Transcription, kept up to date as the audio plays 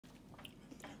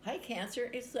Hi Cancer,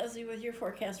 it's Leslie with your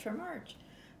forecast for March.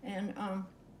 And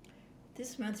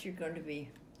this month you're going to be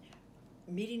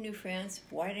meeting new friends,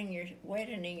 widening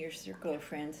your circle of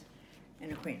friends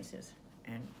and acquaintances,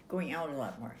 and going out a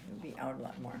lot more. You'll be out a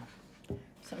lot more.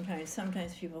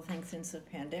 Sometimes people think since the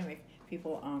pandemic,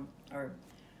 people are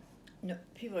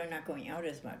not going out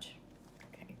as much.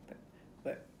 Okay,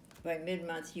 but by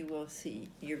mid-month you will see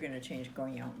you're going to change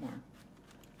going out more.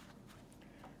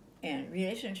 And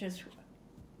relationships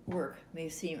work may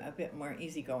seem a bit more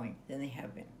easygoing than they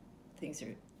have been. Things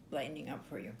are lightening up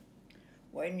for you.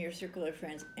 Widen your circle of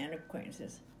friends and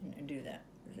acquaintances and do that.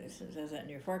 This says that in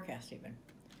your forecast even.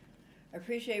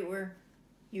 Appreciate where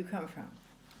you come from.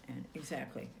 And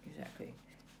exactly.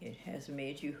 It has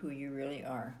made you who you really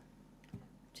are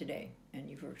today. And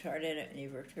you've worked hard at it, and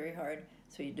you've worked very hard,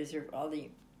 so you deserve all the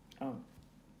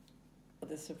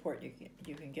support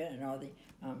you can get and all the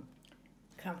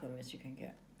compliments you can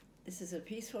get. This is a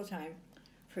peaceful time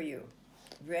for you.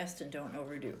 Rest and don't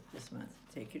overdo this month.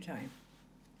 Take your time,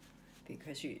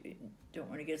 because you don't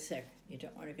want to get sick. You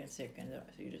don't want to get sick, and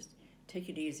so you just take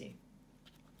it easy.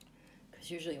 Because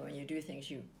usually when you do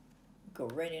things, you go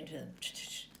right into them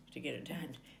to get it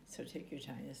done. So take your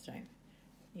time this time.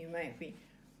 You might be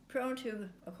prone to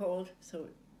a cold, so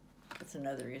that's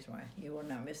another reason why you will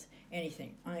not miss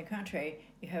anything. On the contrary,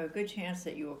 you have a good chance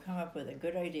that you will come up with a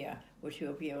good idea which you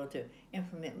will be able to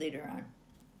implement later on.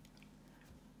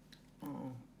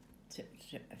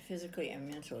 Physically and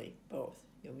mentally, both.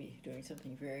 You'll be doing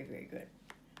something very, very good.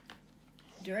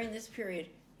 During this period,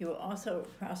 you will also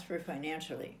prosper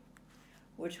financially,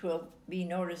 which will be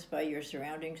noticed by your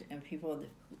surroundings and people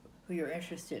who you're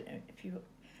interested in.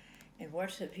 And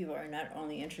watch that people are not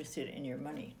only interested in your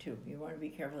money, too. You want to be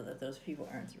careful that those people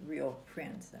aren't real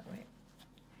friends that way.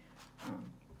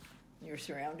 Your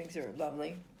surroundings are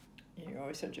lovely. You're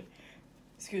always such a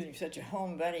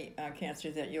homebody, Cancer,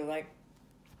 that you'll like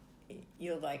it.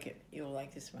 You'll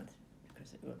like this month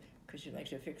because you like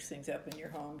to fix things up in your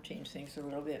home, change things a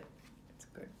little bit. It's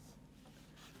good.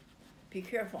 Be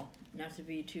careful not to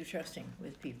be too trusting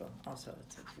with people. Also,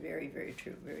 it's very, very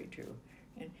true, very true.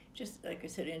 And just like I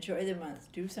said, enjoy the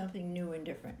month. Do something new and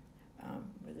different,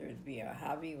 whether it be a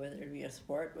hobby, whether it be a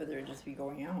sport, whether it just be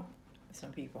going out with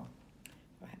some people.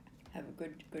 Have a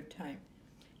good time.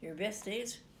 Your best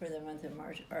days for the month of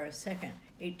March are 2nd,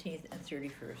 18th, and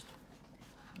 31st.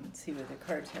 Let's see what the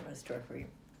cards have in store for you.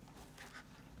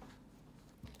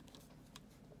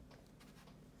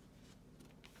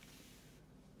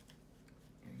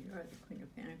 There you are, the Queen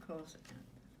of Pentacles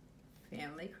and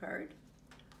Family card.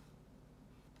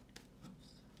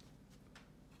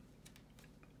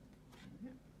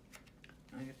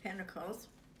 Nine of Pentacles,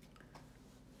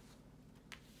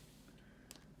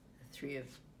 the Three of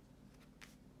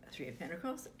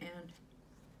Pentacles, and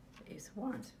the Ace of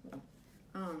Wands.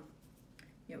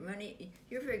 Money.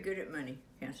 You're very good at money,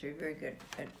 Cancer. You're very good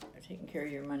at taking care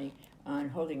of your money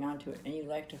and holding on to it, and you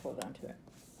like to hold on to it.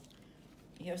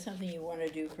 You have something you want to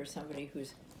do for somebody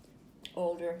who's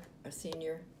older, a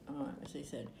senior, as I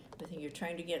said. I think you're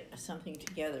trying to get something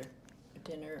together, a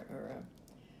dinner or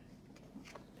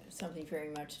something very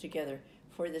much together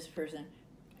for this person.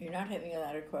 You're not having a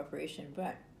lot of cooperation,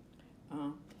 but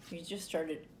you just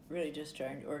starting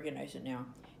to organize it now.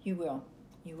 You will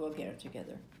get it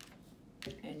together.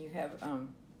 And you have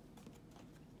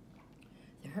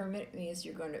the Hermit means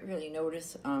you're going to really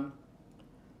notice, you're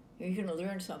going to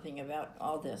learn something about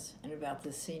all this and about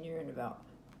this senior and about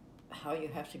how you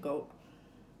have to go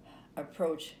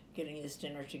approach getting this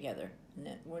dinner together. And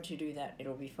then once you do that,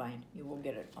 it'll be fine. You will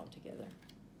get it all together.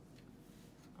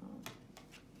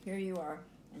 Here you are,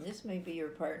 and this may be your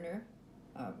partner,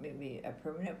 maybe a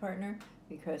permanent partner,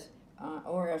 because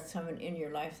or someone in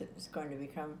your life that is going to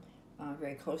become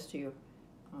very close to you.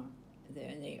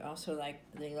 And they also like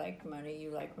money.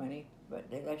 You like money, but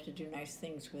they like to do nice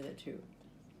things with it too.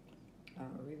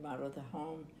 Remodel the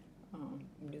home,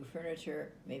 new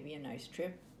furniture, maybe a nice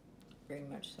trip, very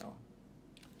much so.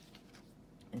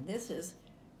 And this is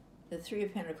the Three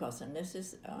of Pentacles, and this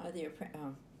is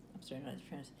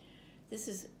this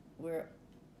is where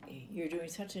you're doing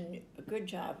such a good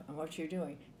job on what you're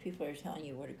doing. People are telling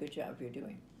you what a good job you're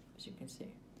doing, as you can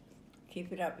see.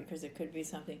 Keep it up, because it could be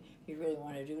something you really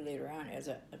want to do later on as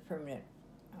a permanent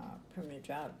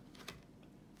job.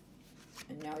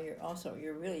 And now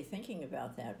you're really thinking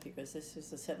about that, because this is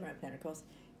the Seven of Pentacles,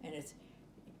 and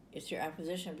it's your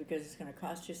opposition, because it's going to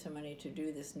cost you some money to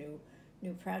do this new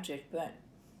project, but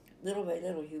little by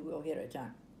little you will get it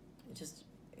done.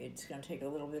 It's going to take a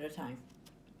little bit of time.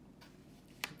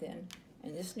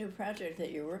 And this new project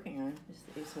that you're working on,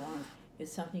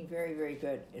 is something very, very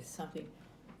good. It's something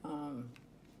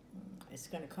it's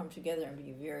going to come together and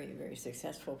be very, very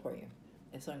successful for you,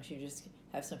 as long as you just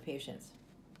have some patience.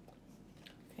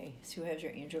 Okay, Sue has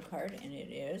your angel card, and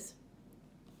it is,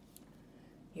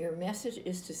 your message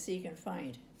is to seek and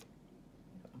find.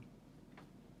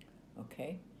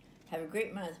 Okay, have a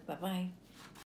great month. Bye-bye.